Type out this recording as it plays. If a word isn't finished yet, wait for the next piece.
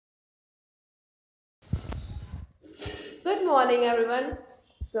Good morning everyone.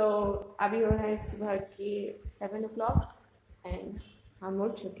 सो अभी हो रहा है सुबह के 7 o'clock एंड हम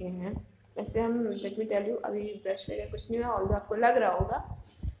उठ चुके हैं। वैसे हम लेट मी टेल यू अभी ब्रश वगैरह कुछ नहीं हुआ, ऑल्दो आपको लग रहा होगा।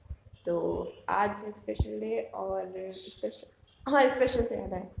 तो आज है स्पेशल डे और स्पेशल से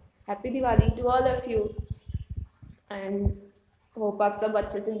याद है, happy Diwali to all of you and hope आप सब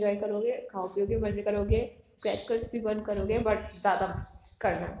अच्छे से इंजॉय करोगे, खाओ पियोगे, मज़े करोगे, क्रैकर्स भी बर्न करोगे बट ज़्यादा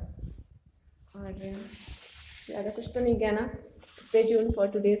करना। और ज़्यादा कुछ तो नहीं कहना। Stay tune for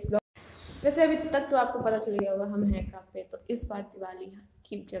today's blog. वैसे अभी तक तो आपको पता चल गया होगा हम हैं कहाँ पे। तो इस बार दिवाली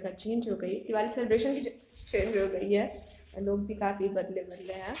की जगह चेंज हो गई, दिवाली सेलिब्रेशन की चेंज हो गई है। लोग भी काफ़ी बदले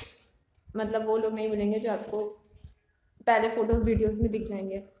बदले हैं, मतलब वो लोग नहीं मिलेंगे जो आपको पहले फोटोज़ वीडियोस में दिख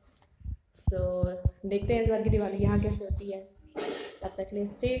जाएंगे। सो देखते हैं इस बार की दिवाली यहाँ कैसे होती है। तब तक लिए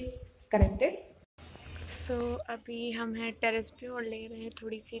स्टे कनेक्टेड। सो अभी हम हैं टेरेस पे और ले रहे हैं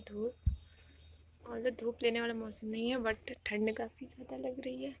थोड़ी सी धूप। और धूप लेने वाला मौसम नहीं है बट ठंड काफ़ी ज़्यादा लग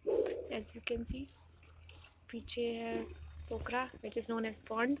रही है। एज यू कैन सी पीछे है पोखरा which is known as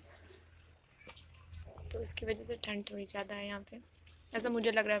pond, तो इसकी वजह से ठंड थोड़ी ज़्यादा है यहाँ पे, ऐसा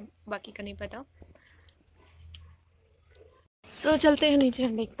मुझे लग रहा है, बाकी का नहीं पता। सो चलते हैं नीचे,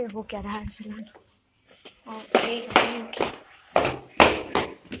 देखते हो क्या रहा है फिलहाल।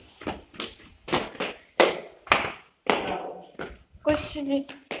 कुछ नहीं,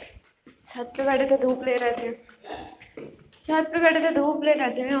 छत पे बैठे थे धूप ले रहे थे,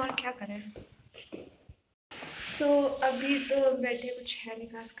 और क्या करें। सो अभी तो बैठे कुछ है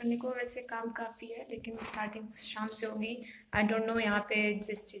निकास करने को। वैसे काम काफ़ी है लेकिन स्टार्टिंग शाम से होगी। आई डोंट नो यहाँ पे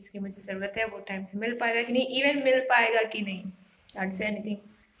जिस चीज़ की मुझे ज़रूरत है वो टाइम से मिल पाएगा कि नहीं, इवन मिल पाएगा कि नहीं, डोंट से एनीथिंग,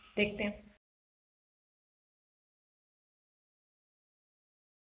 देखते हैं।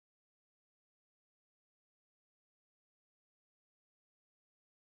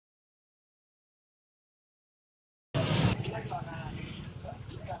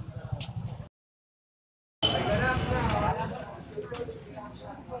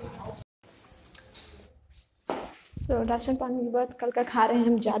 सो राशन पानी के बाद कल का खा रहे हैं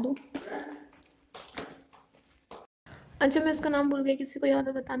हम जादू। अच्छा मैं इसका नाम भूल गई, किसी को याद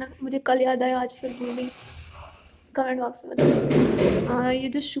है बताना, मुझे कल याद आया आज फिर भूल गई, कमेंट बॉक्स में बताना। ये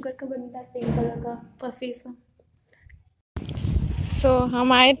जो शुगर का बनता है पिंक कलर का पफी सा। सो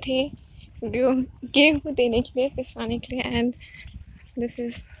हम आए थे गेहूँ देने के लिए, पिसवाने के लिए, and this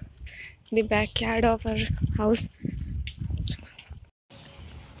is the back yard of our house.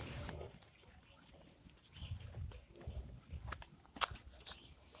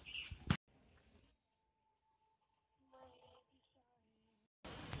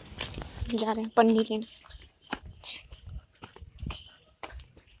 जा रहे हैं पन्नी लेने,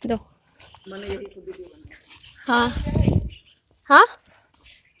 दो। हाँ हाँ,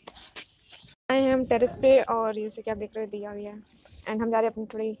 आए हैं हम टेरेस पे और ये से क्या देख रहे हैं, दिया हुआ है एंड हम जा रहे हैं अपनी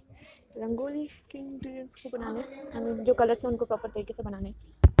थोड़ी रंगोली की डिटेल्स को बनाने, हमें जो कलर्स हैं उनको प्रॉपर तरीके से बनाने।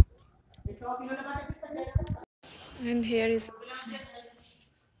 And here is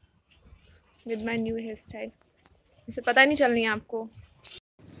with my new hair style, इसे पता नहीं चल रही है आपको।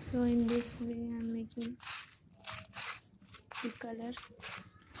 सो in this way I am making the colour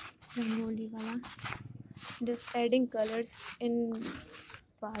rangoli वाला, just adding colors in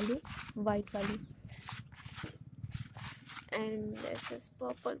वाली white वाली, and this is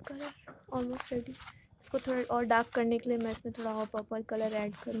purple color almost ready। इसको थोड़ा और डार्क करने के लिए मैं इसमें थोड़ा और पर्पल कलर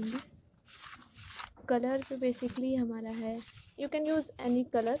ऐड करूँगी। कलर तो बेसिकली हमारा है, you can use any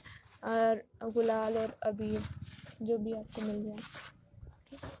colour, और गुलाल और अबीर जो भी आपको मिल जाए।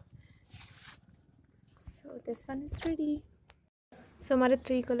 So this one is ready. सो हमारे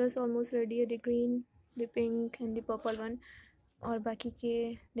 3 कलर्स ऑलमोस्ट रेडी है, the green, the pink and the purple one, और बाकी के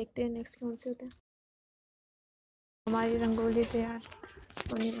देखते हैं नेक्स्ट कौन से होते हैं। हमारी रंगोली तैयार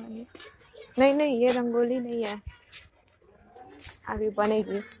होने वाली है। नहीं नहीं, ये रंगोली नहीं है, अभी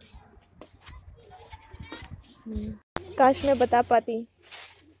बनेगी। काश मैं बता पाती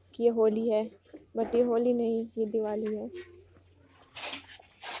कि ये होली है, बट ये होली नहीं, ये दिवाली है।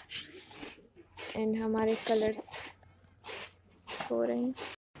 एंड हमारे कलर्स हो रहे हैं।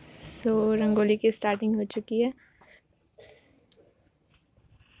 सो रंगोली की स्टार्टिंग हो चुकी है।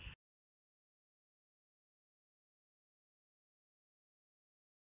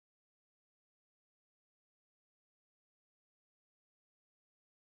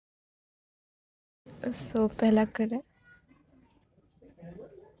 सो पहला कलर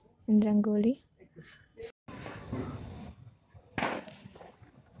रंगोली,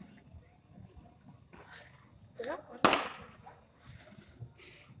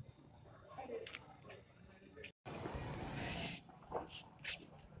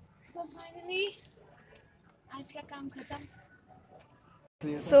 so finally आज का काम खत्म।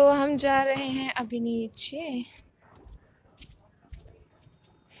 हम जा रहे हैं अभी नीचे।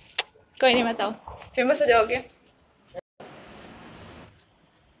 कोई नहीं, बताओ, फेमस हो जाओगे।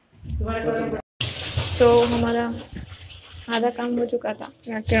 हमारा आधा काम हो चुका था।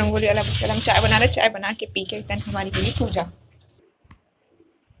 रंगोली वाला हम चाय बना रहे, चाय बना के पी के देन हमारी होगी पूजा।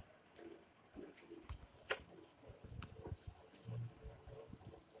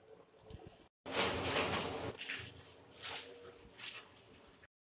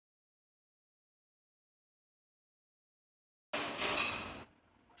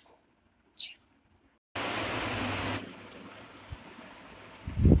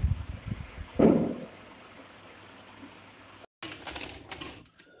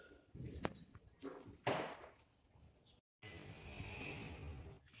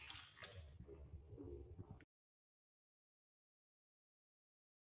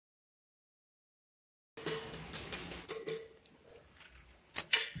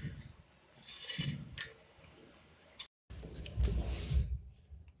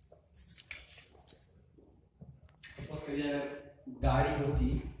 गाड़ी होती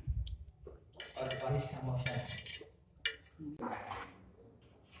और बारिश का मौसम।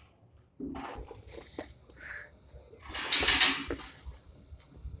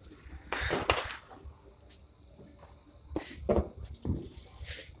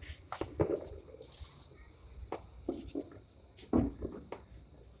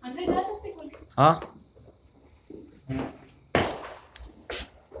 अंदर जा सकते हो? हाँ,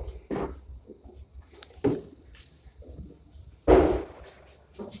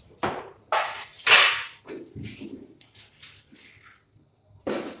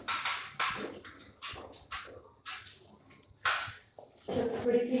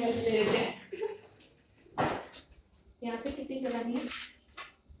 थोड़ी सी हेल्प दे देते हैं। यहाँ पे कितनी जलानी है?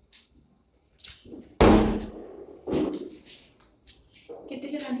 कितनी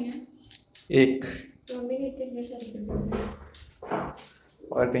जलानी है? एक तो मम्मी ने इतने सारे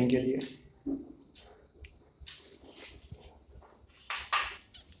और कहीं के लिए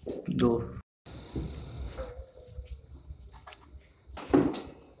दो।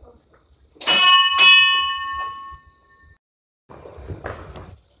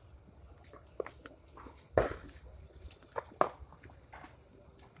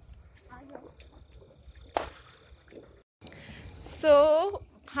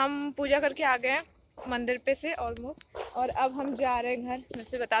 हम पूजा करके आ गए हैं मंदिर पे से ऑलमोस्ट, और अब हम जा रहे हैं घर।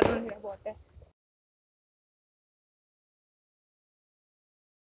 वैसे बता दूँ, अंधेरा बहुत है।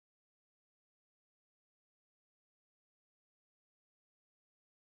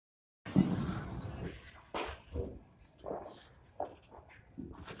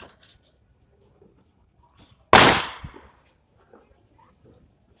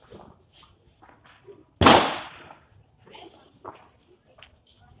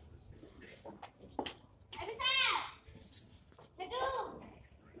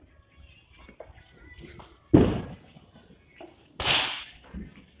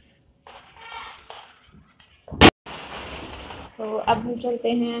 अब हम चलते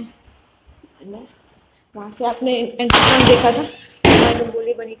हैं अंदर। वहाँ से आपने इंस्टाग्राम देखा था, हमारी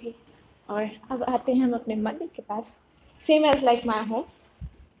रंगोली बनी थी। और अब आते हैं हम अपने मंदिर के पास, same as like my home.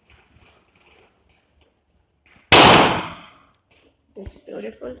 This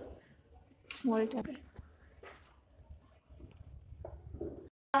beautiful small temple.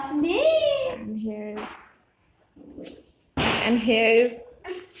 And here is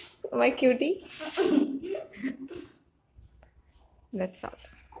my cutie. That's all.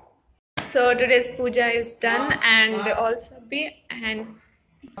 So today's puja is done, and also happy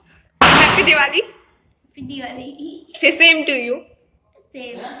Diwali. Happy Diwali. Say same to you.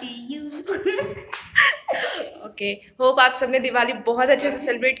 Same to you. Okay. Hope आप सबने दिवाली बहुत अच्छे से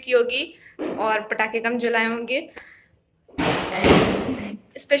celebrate की होगी और पटाखे कम जलाए होंगे,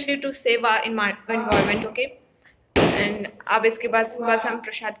 specially to save our environment. Okay, and अब इसके बाद बस हम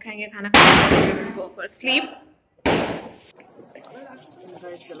प्रसाद खाएंगे, खाना खाएंगे, गो फॉर स्लीप।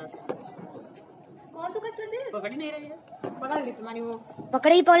 कौन तो कट कर दे? पकड़ ही नहीं रही है। पकड़ ली तुम्हारी वो।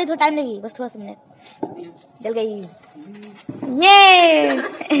 पकड़ी थोड़ा टाइम लगी, बस थोड़ा सा मिनट। जल गई। ये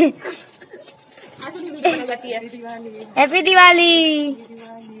हैप्पी दिवाली।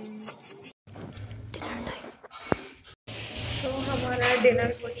 तो हमारा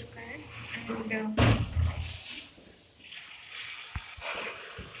डिनर हो चुका है, एंड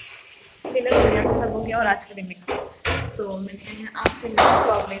डिनर हो गया, सब हो गया, और आज के दिन में मिलते हैं आपके नेक्स्ट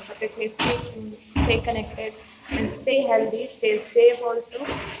व्लॉग में। तब तक stay connected and stay healthy, stay safe also,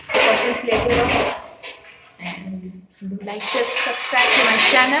 precautions लेते रहो, and like share subscribe to my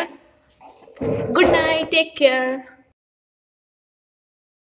channel. Good night, take care.